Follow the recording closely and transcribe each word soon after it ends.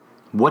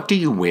What do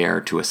you wear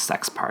to a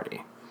sex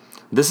party?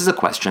 This is a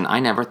question I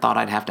never thought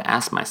I'd have to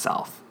ask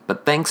myself,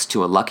 but thanks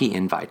to a lucky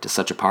invite to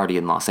such a party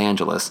in Los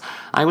Angeles,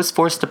 I was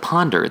forced to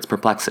ponder its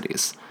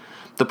perplexities.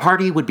 The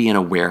party would be in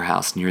a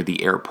warehouse near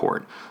the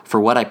airport,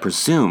 for what I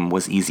presume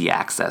was easy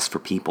access for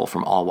people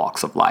from all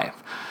walks of life,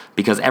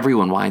 because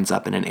everyone winds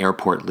up in an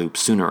airport loop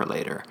sooner or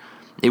later.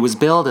 It was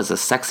billed as a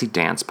sexy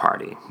dance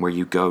party, where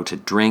you go to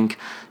drink,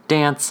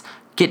 dance,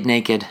 get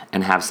naked,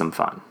 and have some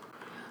fun.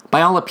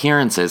 By all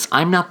appearances,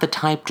 I'm not the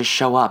type to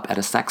show up at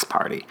a sex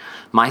party.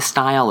 My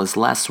style is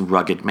less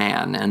rugged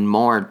man and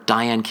more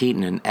Diane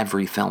Keaton in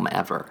every film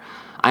ever.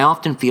 I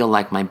often feel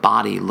like my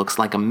body looks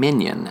like a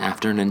minion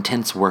after an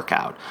intense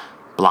workout,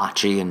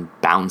 blotchy and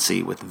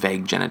bouncy with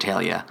vague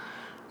genitalia.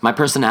 My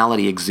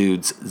personality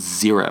exudes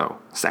zero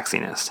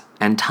sexiness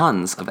and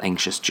tons of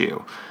anxious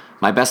Jew.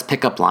 My best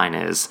pickup line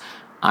is,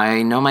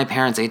 "I know my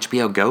parents'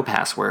 HBO Go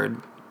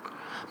password."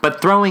 But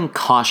throwing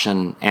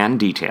caution and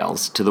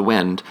details to the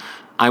wind,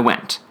 I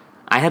went.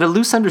 I had a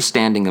loose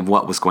understanding of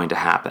what was going to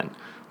happen.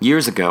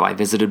 Years ago, I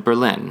visited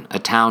Berlin, a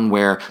town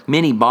where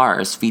many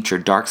bars feature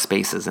dark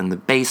spaces in the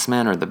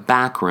basement or the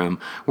back room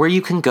where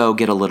you can go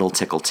get a little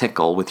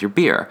tickle-tickle with your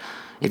beer.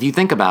 If you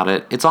think about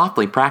it, it's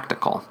awfully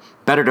practical.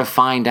 Better to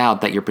find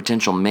out that your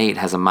potential mate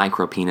has a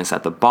micro-penis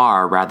at the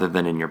bar rather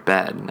than in your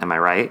bed, am I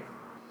right?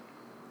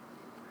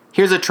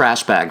 "Here's a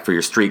trash bag for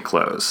your street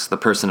clothes," the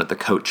person at the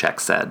coat check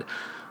said.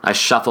 I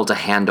shuffled to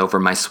hand over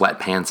my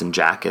sweatpants and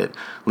jacket,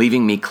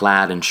 leaving me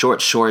clad in short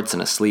shorts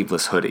and a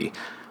sleeveless hoodie.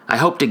 I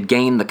hoped to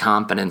gain the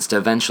confidence to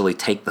eventually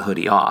take the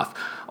hoodie off,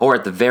 or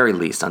at the very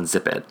least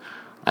unzip it.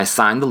 I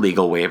signed the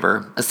legal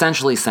waiver,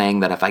 essentially saying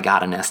that if I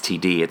got an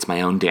STD, it's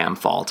my own damn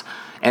fault,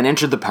 and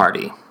entered the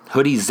party,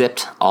 hoodie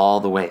zipped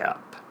all the way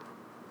up.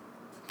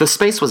 The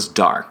space was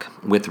dark,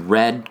 with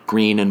red,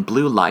 green, and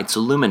blue lights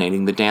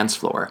illuminating the dance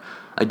floor.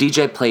 A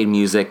DJ played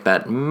music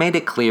that made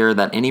it clear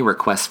that any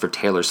request for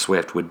Taylor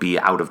Swift would be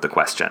out of the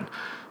question.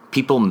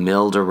 People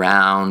milled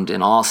around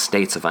in all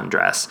states of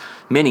undress,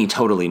 many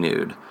totally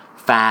nude.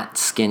 Fat,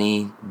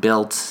 skinny,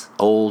 built,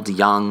 old,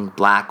 young,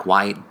 black,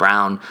 white,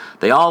 brown,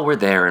 they all were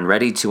there and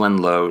ready to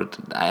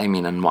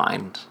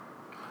unwind.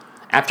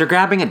 After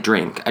grabbing a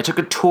drink, I took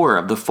a tour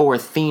of the 4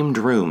 themed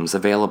rooms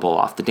available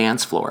off the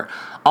dance floor,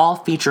 all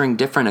featuring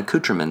different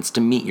accoutrements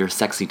to meet your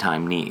sexy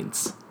time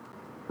needs.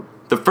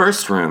 The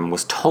first room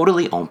was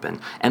totally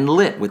open and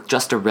lit with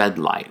just a red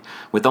light,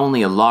 with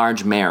only a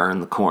large mirror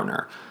in the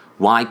corner.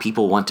 Why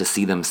people want to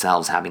see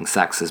themselves having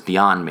sex is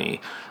beyond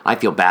me. I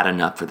feel bad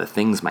enough for the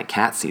things my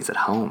cat sees at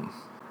home.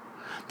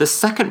 The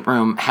second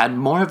room had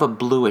more of a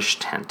bluish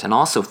tint and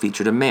also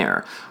featured a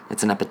mirror.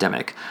 It's an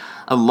epidemic.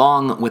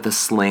 Along with a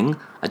sling,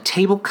 a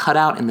table cut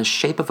out in the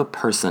shape of a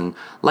person,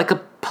 like a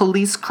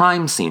police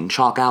crime scene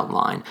chalk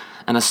outline,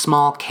 and a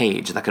small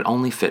cage that could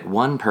only fit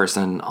one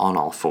person on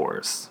all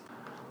fours.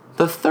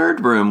 The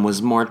third room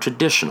was more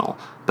traditional,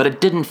 but it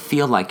didn't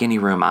feel like any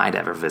room I'd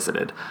ever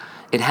visited.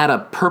 It had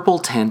a purple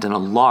tint and a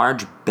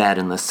large bed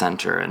in the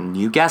center, and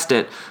you guessed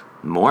it,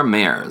 more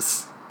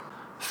mirrors.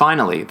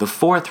 Finally, the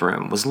fourth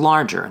room was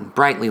larger and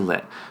brightly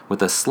lit,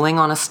 with a sling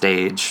on a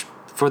stage,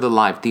 for the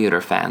live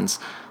theater fans,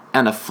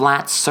 and a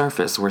flat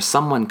surface where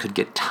someone could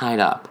get tied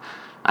up.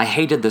 I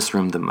hated this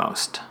room the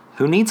most.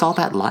 Who needs all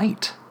that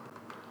light?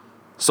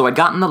 So I'd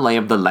gotten the lay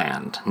of the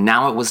land.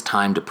 Now it was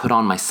time to put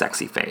on my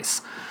sexy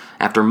face.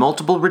 After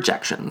multiple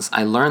rejections,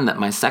 I learned that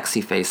my sexy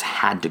face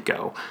had to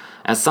go.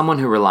 As someone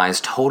who relies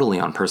totally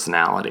on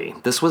personality,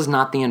 this was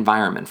not the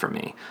environment for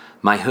me.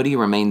 My hoodie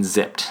remained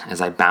zipped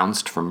as I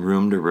bounced from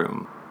room to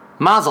room.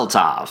 "Mazel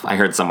tov," I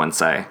heard someone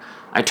say.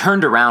 I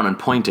turned around and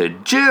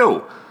pointed,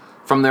 "Jew!"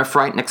 From their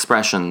frightened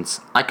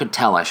expressions, I could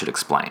tell I should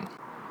explain.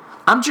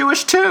 "I'm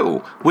Jewish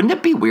too! Wouldn't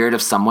it be weird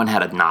if someone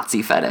had a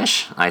Nazi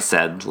fetish?" I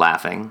said,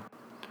 laughing.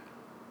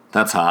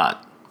 "That's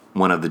hot,"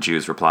 one of the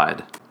Jews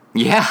replied.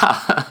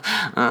 "Yeah,"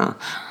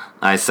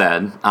 I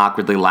said,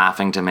 awkwardly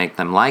laughing to make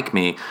them like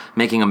me,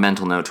 making a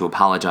mental note to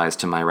apologize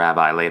to my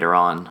rabbi later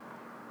on.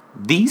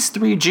 These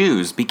 3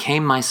 Jews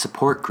became my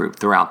support group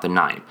throughout the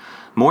night.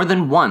 More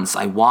than once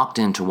I walked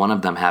into one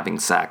of them having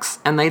sex,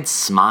 and they'd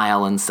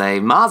smile and say,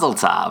 "Mazel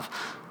tov."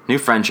 New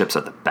friendships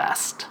are the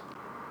best.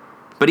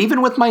 But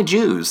even with my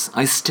Jews,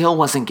 I still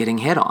wasn't getting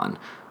hit on.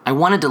 I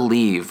wanted to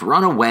leave,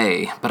 run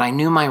away, but I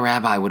knew my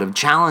rabbi would have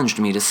challenged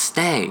me to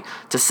stay,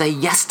 to say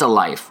yes to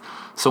life.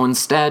 So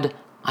instead,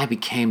 I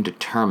became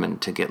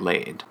determined to get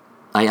laid.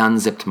 I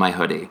unzipped my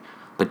hoodie,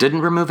 but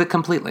didn't remove it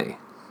completely.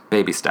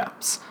 Baby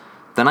steps.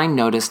 Then I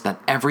noticed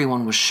that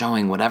everyone was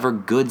showing whatever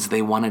goods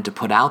they wanted to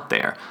put out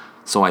there,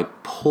 so I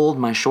pulled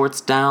my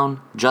shorts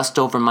down just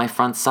over my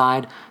front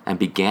side and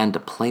began to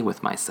play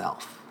with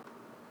myself.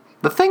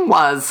 The thing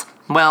was,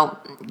 well,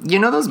 you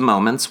know those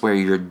moments where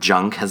your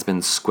junk has been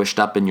squished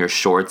up in your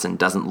shorts and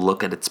doesn't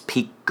look at its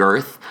peak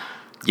girth?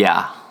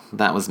 Yeah,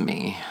 that was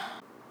me.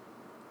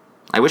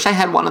 "I wish I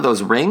had one of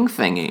those ring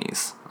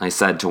thingies," I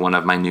said to one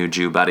of my new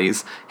Jew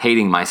buddies,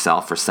 hating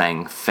myself for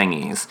saying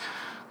thingies.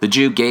 The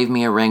Jew gave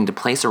me a ring to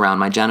place around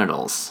my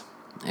genitals.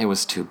 It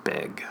was too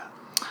big.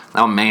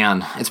 Oh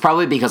man, it's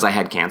probably because I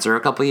had cancer a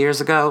couple years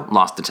ago,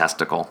 lost a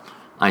testicle.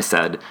 I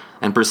said,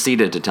 and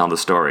proceeded to tell the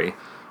story.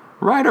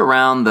 Right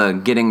around the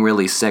getting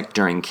really sick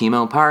during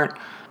chemo part,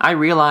 I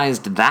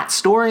realized that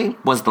story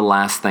was the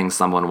last thing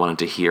someone wanted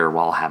to hear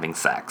while having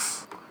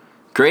sex.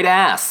 Great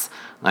ass,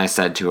 I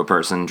said to a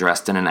person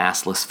dressed in an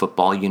assless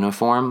football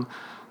uniform.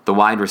 The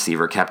wide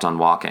receiver kept on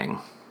walking.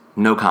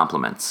 No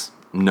compliments.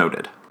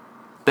 Noted.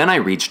 Then I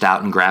reached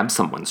out and grabbed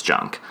someone's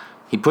junk.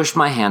 He pushed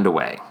my hand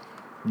away.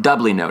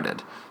 Doubly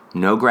noted.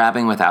 No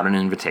grabbing without an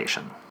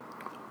invitation.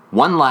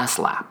 One last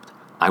lap.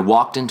 I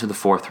walked into the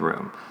fourth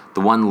room,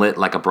 the one lit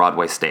like a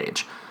Broadway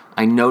stage.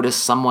 I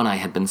noticed someone I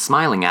had been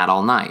smiling at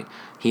all night.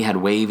 He had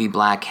wavy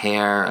black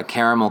hair, a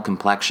caramel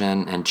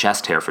complexion, and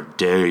chest hair for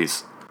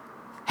days.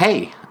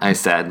 Hey, I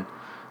said.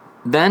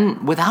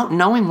 Then, without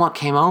knowing what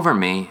came over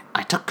me,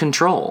 I took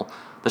control.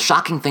 The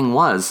shocking thing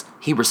was,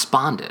 he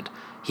responded.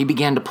 He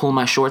began to pull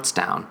my shorts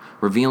down,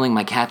 revealing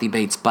my Kathy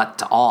Bates butt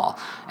to all.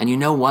 And you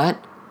know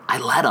what? I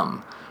let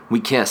him. We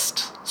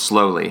kissed,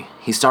 slowly.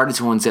 He started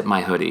to unzip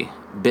my hoodie,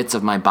 bits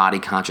of my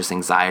body-conscious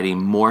anxiety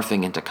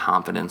morphing into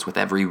confidence with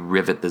every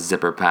rivet the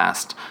zipper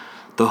passed.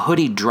 The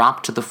hoodie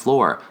dropped to the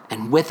floor,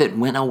 and with it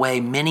went away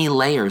many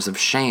layers of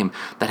shame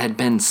that had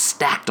been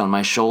stacked on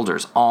my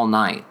shoulders all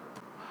night.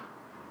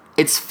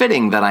 It's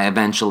fitting that I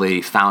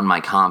eventually found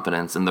my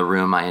confidence in the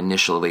room I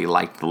initially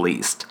liked the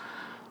least.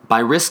 By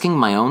risking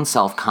my own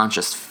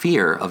self-conscious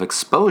fear of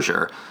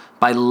exposure,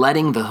 by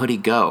letting the hoodie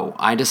go,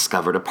 I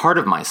discovered a part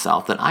of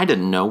myself that I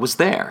didn't know was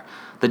there.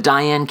 The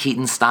Diane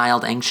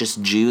Keaton-styled anxious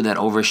Jew that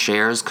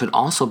overshares could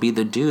also be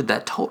the dude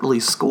that totally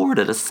scored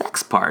at a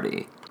sex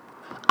party.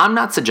 I'm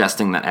not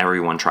suggesting that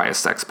everyone try a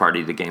sex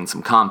party to gain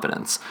some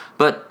confidence,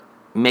 but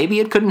maybe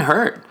it couldn't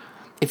hurt.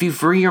 If you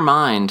free your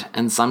mind,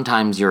 and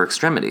sometimes your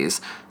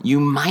extremities, you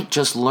might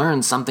just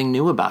learn something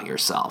new about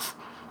yourself.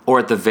 Or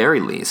at the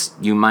very least,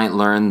 you might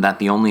learn that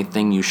the only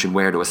thing you should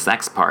wear to a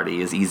sex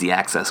party is easy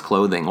access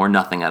clothing or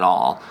nothing at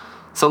all.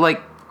 So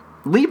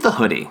leave the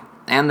hoodie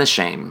and the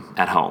shame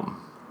at home.